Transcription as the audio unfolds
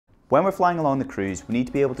When we're flying along the cruise, we need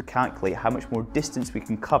to be able to calculate how much more distance we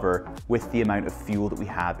can cover with the amount of fuel that we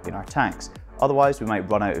have in our tanks. Otherwise, we might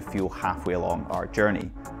run out of fuel halfway along our journey.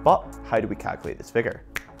 But how do we calculate this figure?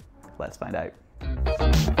 Let's find out.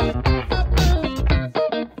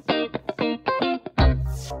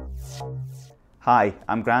 Hi,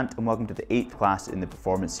 I'm Grant and welcome to the 8th class in the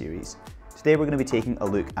Performance series. Today we're going to be taking a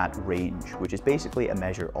look at range, which is basically a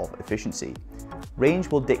measure of efficiency. Range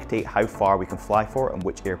will dictate how far we can fly for and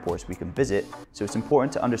which airports we can visit, so it's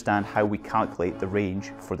important to understand how we calculate the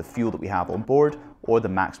range for the fuel that we have on board or the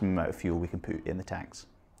maximum amount of fuel we can put in the tanks.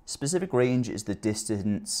 Specific range is the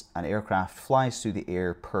distance an aircraft flies through the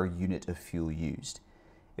air per unit of fuel used.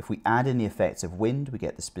 If we add in the effects of wind, we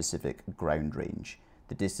get the specific ground range,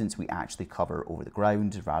 the distance we actually cover over the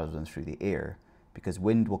ground rather than through the air, because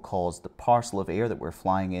wind will cause the parcel of air that we're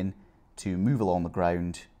flying in to move along the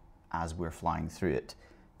ground as we're flying through it.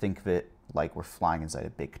 Think of it like we're flying inside a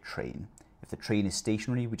big train. If the train is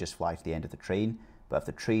stationary, we just fly to the end of the train, but if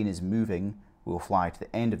the train is moving, we'll fly to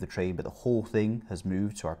the end of the train, but the whole thing has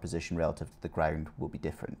moved, so our position relative to the ground will be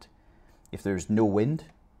different. If there's no wind,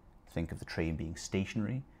 think of the train being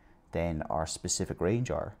stationary, then our specific range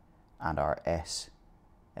and our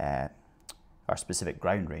specific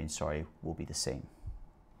ground range, will be the same.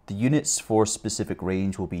 The units for specific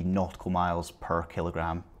range will be nautical miles per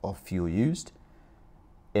kilogram of fuel used.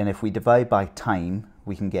 And if we divide by time,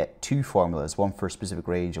 we can get two formulas, one for specific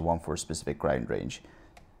range and one for specific ground range.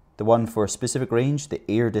 The one for specific range, the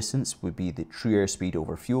air distance, would be the true airspeed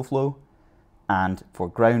over fuel flow. And for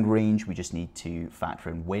ground range, we just need to factor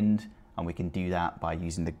in wind, and we can do that by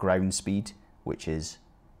using the ground speed, which is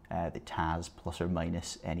the TAS plus or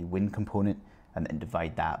minus any wind component, and then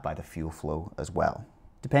divide that by the fuel flow as well.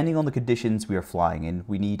 Depending on the conditions we are flying in,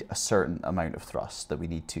 we need a certain amount of thrust that we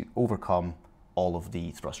need to overcome all of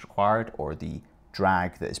the thrust required or the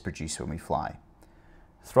drag that is produced when we fly.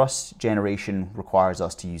 Thrust generation requires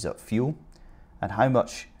us to use up fuel, and how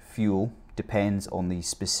much fuel depends on the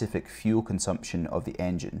specific fuel consumption of the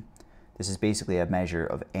engine. This is basically a measure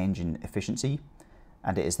of engine efficiency,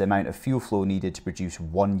 and it is the amount of fuel flow needed to produce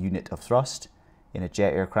 1 unit of thrust. In a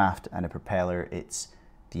jet aircraft and a propeller, it's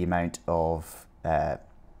the amount of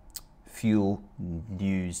fuel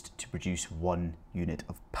used to produce 1 unit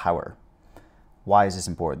of power. Why is this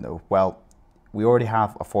important though? Well, we already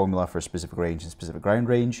have a formula for specific range and specific ground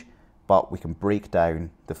range, but we can break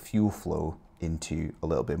down the fuel flow into a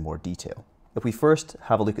little bit more detail. If we first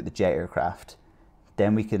have a look at the jet aircraft,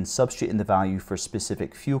 then we can substitute in the value for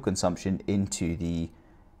specific fuel consumption into the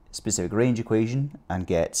specific range equation and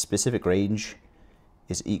get specific range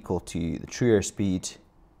is equal to the true airspeed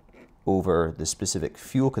over the specific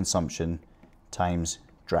fuel consumption times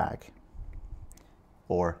drag,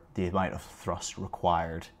 or the amount of thrust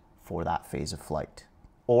required for that phase of flight.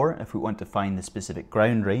 Or if we want to find the specific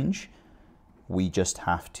ground range, we just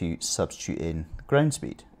have to substitute in ground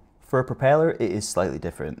speed. For a propeller, it is slightly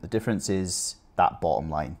different. The difference is that bottom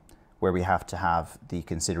line, where we have to have the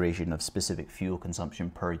consideration of specific fuel consumption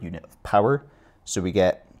per unit of power. So we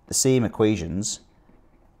get the same equations,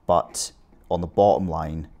 but on the bottom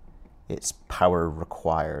line, it's power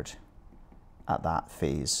required at that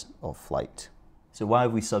phase of flight. So why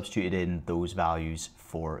have we substituted in those values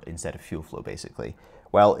for instead of fuel flow basically?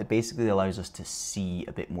 Well, it basically allows us to see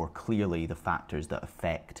a bit more clearly the factors that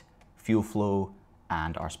affect fuel flow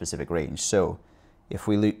and our specific range. So if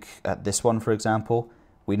we look at this one, for example,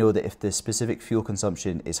 we know that if the specific fuel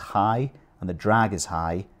consumption is high and the drag is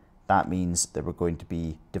high, that means that we're going to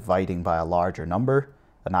be dividing by a larger number,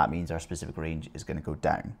 and that means our specific range is going to go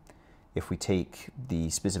down. If we take the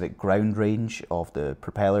specific ground range of the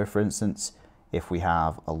propeller, for instance, if we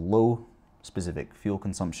have a low specific fuel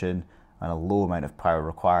consumption and a low amount of power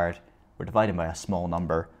required, we're dividing by a small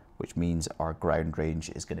number, which means our ground range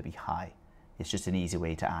is going to be high. It's just an easy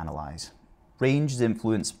way to analyze. Range is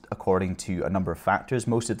influenced according to a number of factors.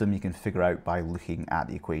 Most of them you can figure out by looking at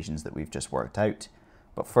the equations that we've just worked out.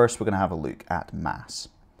 But first we're going to have a look at mass.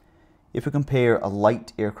 If we compare a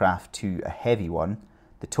light aircraft to a heavy one,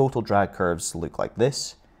 the total drag curves look like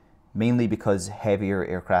this, mainly because heavier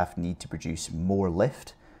aircraft need to produce more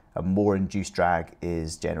lift and more induced drag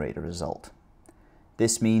is generated as a result.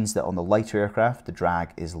 This means that on the lighter aircraft, the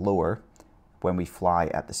drag is lower when we fly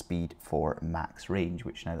at the speed for max range,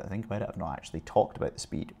 which now that I think about it, I've not actually talked about the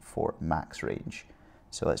speed for max range.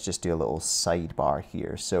 So let's just do a little sidebar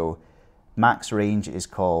here. So max range is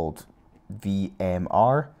called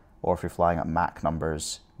VMR, or if you're flying at Mach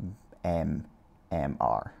numbers,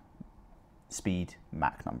 MMR, speed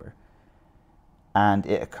Mach number. And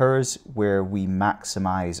it occurs where we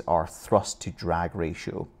maximize our thrust to drag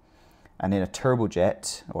ratio. And in a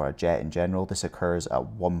turbojet, or a jet in general, this occurs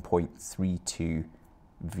at 1.32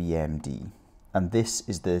 VMD. And this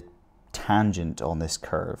is the tangent on this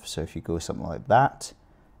curve. So if you go something like that,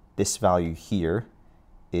 this value here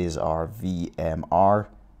is our VMR,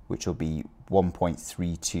 which will be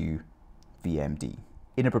 1.32 VMD.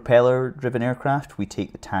 In a propeller-driven aircraft, we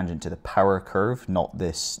take the tangent to the power curve, not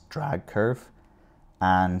this drag curve.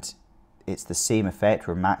 And it's the same effect.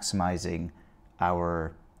 We're maximizing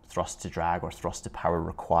our thrust to drag or thrust to power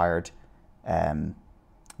required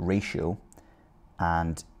ratio.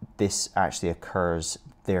 And this actually occurs,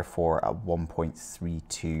 therefore, at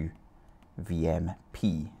 1.32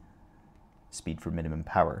 VMP, speed for minimum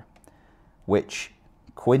power, which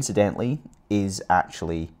coincidentally is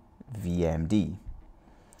actually VMD,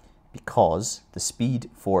 because the speed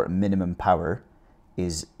for minimum power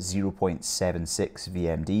is 0.76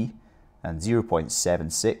 VMD, and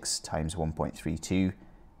 0.76 times 1.32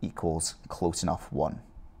 equals close enough 1.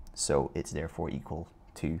 So it's therefore equal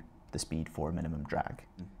to the speed for minimum drag.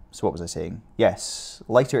 So what was I saying? Yes,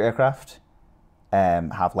 lighter aircraft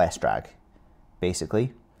have less drag,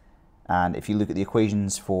 basically. And if you look at the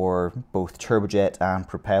equations for both turbojet and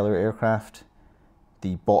propeller aircraft,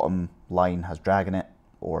 the bottom line has drag in it,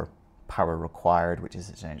 or power required, which is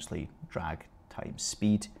essentially drag times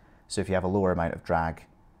speed. So if you have a lower amount of drag,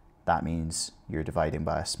 that means you're dividing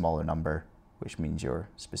by a smaller number, which means your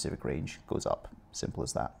specific range goes up. Simple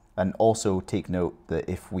as that. And also take note that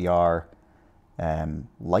if we are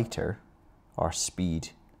lighter, our speed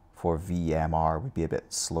for VMR would be a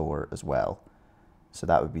bit slower as well. So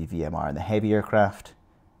that would be VMR in the heavy aircraft,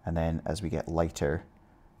 and then as we get lighter,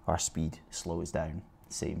 our speed slows down.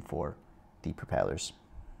 Same for the propellers.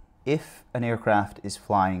 If an aircraft is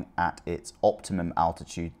flying at its optimum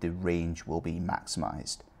altitude, the range will be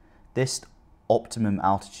maximized. This optimum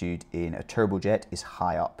altitude in a turbojet is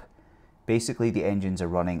high up. Basically, the engines are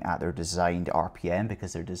running at their designed RPM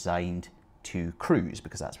because they're designed to cruise,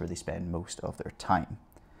 because that's where they spend most of their time.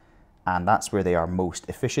 And that's where they are most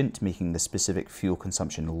efficient, making the specific fuel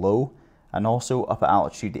consumption low. And also up at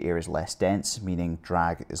altitude, the air is less dense, meaning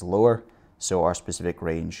drag is lower. So our specific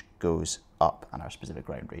range goes up, and our specific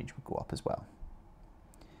ground range would go up as well.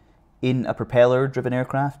 In a propeller-driven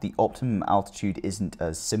aircraft, the optimum altitude isn't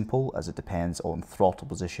as simple, as it depends on throttle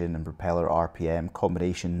position and propeller RPM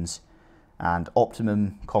combinations. And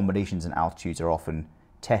optimum combinations and altitudes are often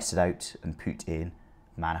tested out and put in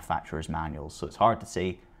manufacturer's manuals. So it's hard to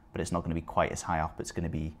say, but it's not going to be quite as high up. It's going to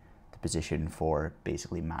be the position for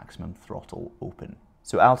basically maximum throttle open.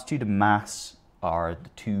 So altitude and mass are the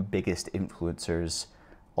two biggest influencers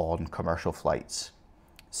on commercial flights.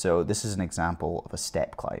 So this is an example of a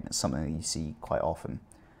step climb. It's something that you see quite often.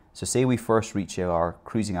 So say we first reach our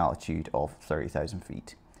cruising altitude of 30,000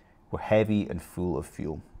 feet. We're heavy and full of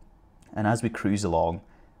fuel. And as we cruise along,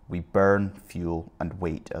 we burn fuel and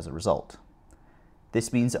weight as a result.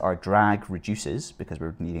 This means that our drag reduces because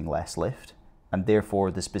we're needing less lift, and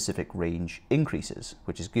therefore the specific range increases,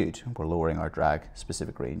 which is good. We're lowering our drag,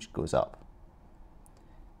 specific range goes up.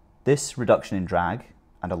 This reduction in drag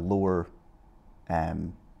and a lower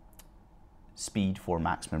speed for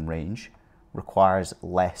maximum range requires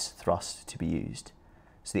less thrust to be used.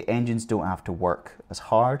 So the engines don't have to work as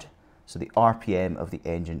hard, so the RPM of the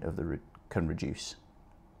engine can reduce.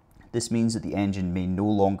 This means that the engine may no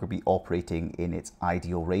longer be operating in its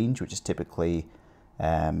ideal range, which is typically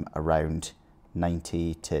around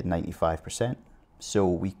 90 to 95%. So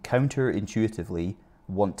we counterintuitively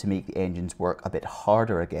want to make the engines work a bit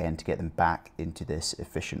harder again to get them back into this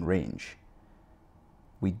efficient range.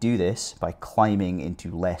 We do this by climbing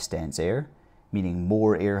into less dense air, meaning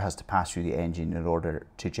more air has to pass through the engine in order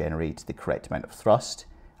to generate the correct amount of thrust,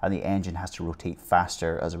 and the engine has to rotate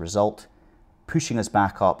faster as a result, pushing us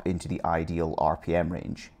back up into the ideal RPM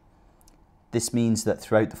range. This means that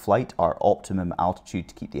throughout the flight, our optimum altitude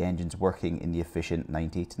to keep the engines working in the efficient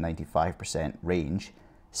 90 to 95% range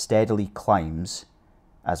steadily climbs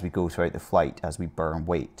as we go throughout the flight as we burn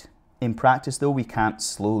weight. In practice though, we can't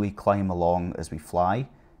slowly climb along as we fly,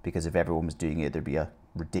 because if everyone was doing it, there'd be a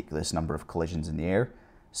ridiculous number of collisions in the air.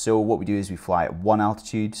 So what we do is we fly at one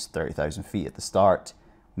altitude, 30,000 feet at the start,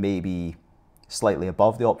 maybe slightly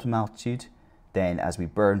above the optimum altitude. Then as we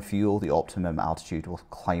burn fuel, the optimum altitude will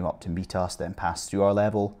climb up to meet us, then pass through our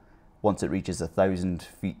level. Once it reaches 1,000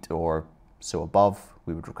 feet or so above,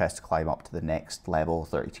 we would request to climb up to the next level,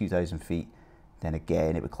 32,000 feet. Then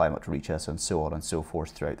again, it would climb up to reach us, and so on and so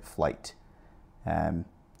forth throughout the flight,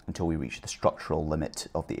 until we reach the structural limit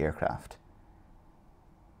of the aircraft.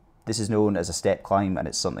 This is known as a step climb, and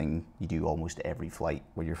it's something you do almost every flight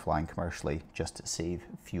when you're flying commercially, just to save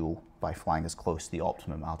fuel by flying as close to the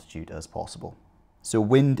optimum altitude as possible. So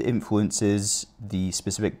wind influences the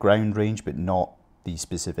specific ground range, but not the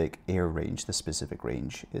specific air range. The specific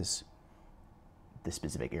range is the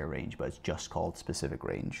specific air range, but it's just called specific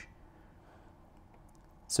range.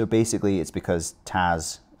 So basically it's because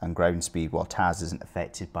TAS and ground speed, well, TAS isn't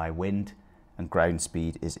affected by wind, and ground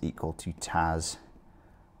speed is equal to TAS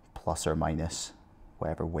plus or minus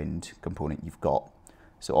whatever wind component you've got.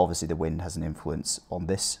 So obviously the wind has an influence on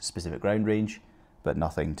this specific ground range, but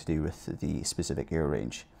nothing to do with the specific air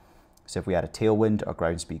range. So if we had a tailwind, our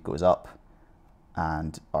ground speed goes up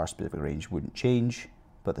and our specific range wouldn't change,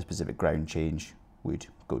 but the specific ground change would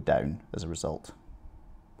go down as a result.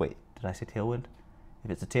 Wait, did I say tailwind?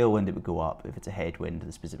 If it's a tailwind, it would go up. If it's a headwind,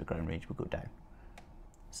 the specific ground range would go down.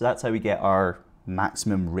 So that's how we get our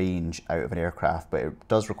maximum range out of an aircraft, but it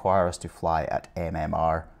does require us to fly at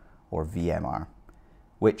MMR or VMR,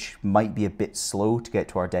 which might be a bit slow to get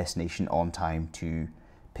to our destination on time to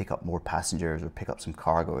pick up more passengers or pick up some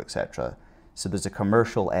cargo, etc. So there's a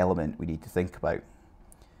commercial element we need to think about.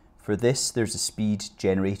 For this, there's a speed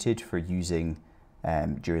generated for using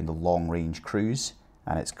during the long range cruise,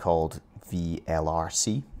 and it's called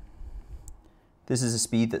VLRC. This is a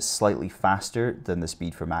speed that's slightly faster than the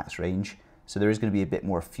speed for max range, so there is going to be a bit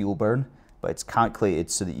more fuel burn, but it's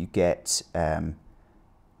calculated so that you get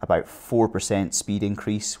about 4% speed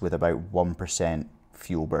increase with about 1%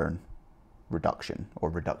 fuel burn reduction, or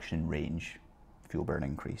reduction range fuel burn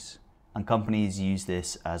increase. And companies use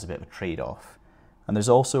this as a bit of a trade-off. And there's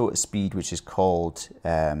also a speed which is called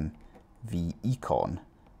V-econ.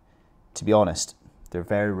 To be honest, they're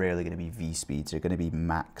very rarely going to be V speeds, they're going to be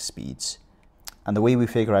max speeds. And the way we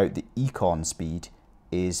figure out the econ speed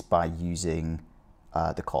is by using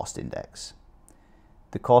the cost index.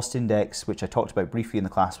 The cost index, which I talked about briefly in the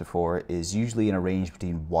class before, is usually in a range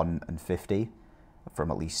between 1 and 50,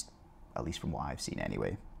 from at least from what I've seen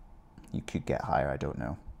anyway. You could get higher, I don't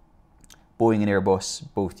know. Boeing and Airbus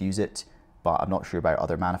both use it, but I'm not sure about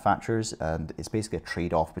other manufacturers, and it's basically a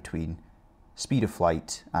trade-off between speed of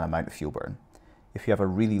flight and amount of fuel burn. If you have a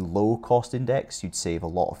really low cost index, you'd save a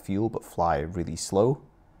lot of fuel but fly really slow,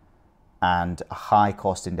 and a high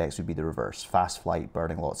cost index would be the reverse, fast flight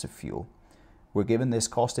burning lots of fuel. We're given this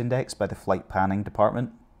cost index by the flight planning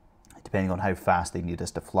department, depending on how fast they need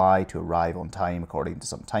us to fly to arrive on time according to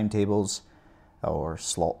some timetables or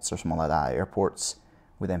slots or something like that at airports.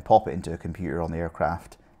 We then pop it into a computer on the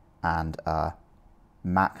aircraft, and a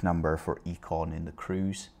Mach number for econ in the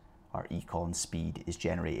cruise, our econ speed, is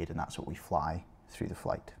generated, and that's what we fly through the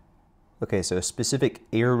flight. Okay, so a specific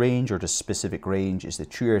air range, or just specific range, is the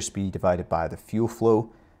true airspeed divided by the fuel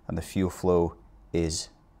flow, and the fuel flow is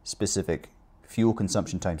specific fuel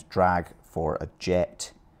consumption times drag for a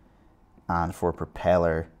jet, and for a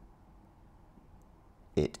propeller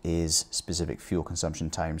it is specific fuel consumption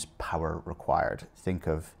times power required. Think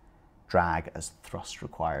of drag as thrust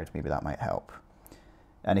required, maybe that might help.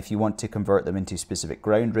 And if you want to convert them into specific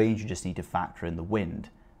ground range, you just need to factor in the wind,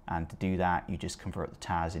 and to do that you just convert the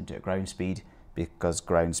TAS into a ground speed, because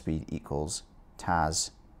ground speed equals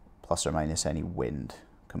TAS plus or minus any wind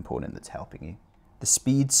component that's helping you. The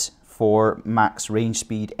speeds for max range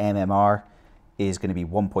speed, MMR, is going to be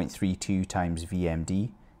 1.32 times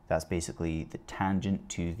VMD. That's basically the tangent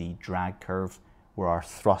to the drag curve where our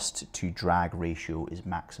thrust to drag ratio is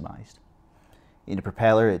maximized. In a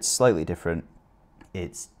propeller, it's slightly different.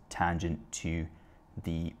 It's tangent to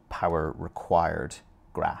the power required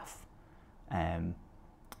graph. And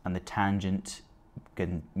the tangent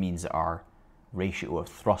means that our ratio of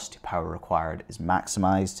thrust to power required is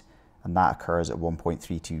maximized, and that occurs at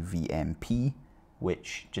 1.32 VMP,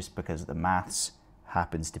 which, just because of the maths,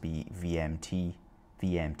 happens to be VMD,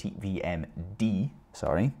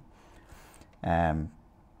 sorry.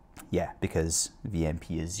 Yeah, because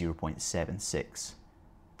VMP is 0.76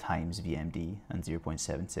 times VMD, and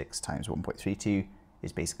 0.76 times 1.32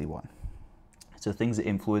 is basically 1. So things that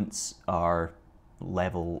influence our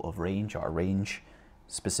level of range, our range,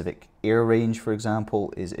 specific air range, for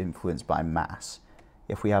example, is influenced by mass.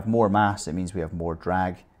 If we have more mass, it means we have more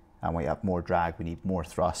drag, and when we have more drag, we need more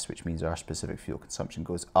thrust, which means our specific fuel consumption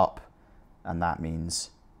goes up, and that means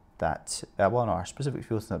that, well, no, our specific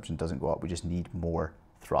fuel consumption doesn't go up, we just need more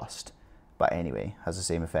thrust. But anyway, has the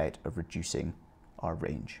same effect of reducing our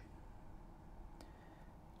range.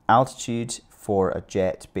 Altitude for a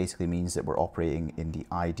jet basically means that we're operating in the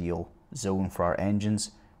ideal zone for our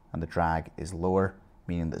engines, and the drag is lower,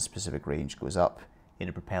 meaning that the specific range goes up. In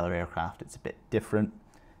a propeller aircraft, it's a bit different.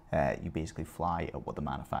 You basically fly at what the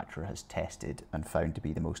manufacturer has tested and found to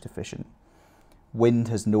be the most efficient. Wind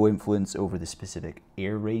has no influence over the specific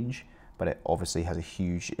air range, but it obviously has a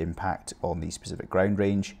huge impact on the specific ground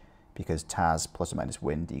range, because TAS plus or minus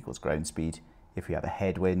wind equals ground speed. If you have a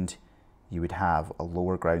headwind, you would have a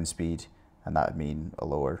lower ground speed, and that would mean a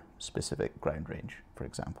lower specific ground range, for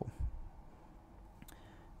example.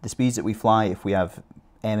 The speeds that we fly, if we have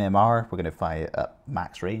MMR, we're going to fly at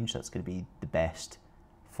max range. That's going to be the best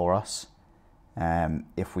for us.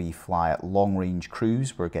 If we fly at long range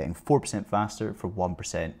cruise, we're getting 4% faster for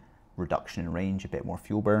 1% reduction in range, a bit more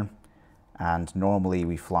fuel burn. And normally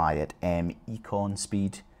we fly at M econ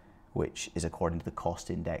speed, which is according to the cost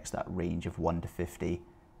index, that range of 1 to 50,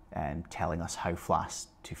 telling us how fast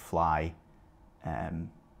to fly and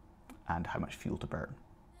how much fuel to burn.